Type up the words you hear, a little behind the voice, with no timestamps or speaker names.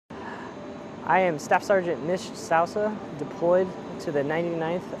I am Staff Sergeant Mich Sausa, deployed to the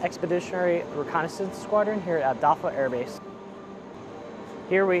 99th Expeditionary Reconnaissance Squadron here at Dhafra Air Base.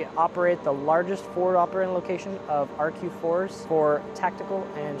 Here we operate the largest forward operating location of RQ-4s for tactical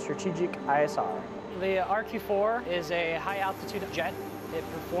and strategic ISR. The RQ-4 is a high altitude jet. It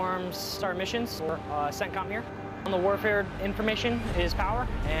performs STAR missions for CENTCOM here. On the warfare information is power,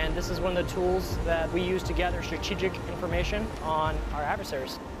 and this is one of the tools that we use to gather strategic information on our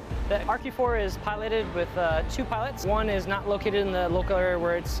adversaries. The RQ-4 is piloted with two pilots. One is not located in the local area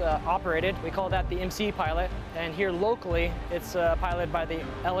where it's operated. We call that the MC pilot, and here locally it's piloted by the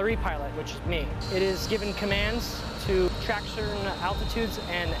LRE pilot, which is me. It is given commands to track certain altitudes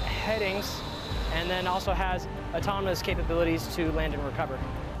and headings, and then also has autonomous capabilities to land and recover.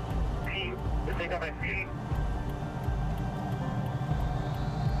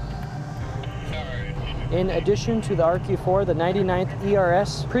 In addition to the RQ-4, the 99th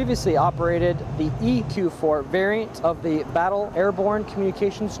ERS previously operated the EQ-4 variant of the Battle Airborne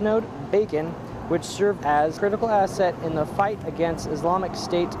Communications Node, Bacon, which served as a critical asset in the fight against Islamic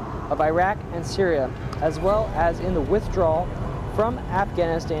State of Iraq and Syria, as well as in the withdrawal from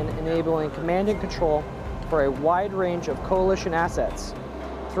Afghanistan, enabling command and control for a wide range of coalition assets.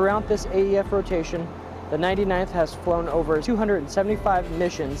 Throughout this AEF rotation, the 99th has flown over 275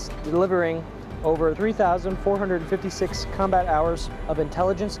 missions, delivering over 3,456 combat hours of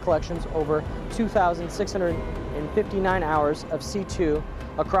intelligence collections, over 2,659 hours of C2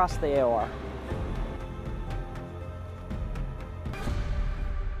 across the AOR.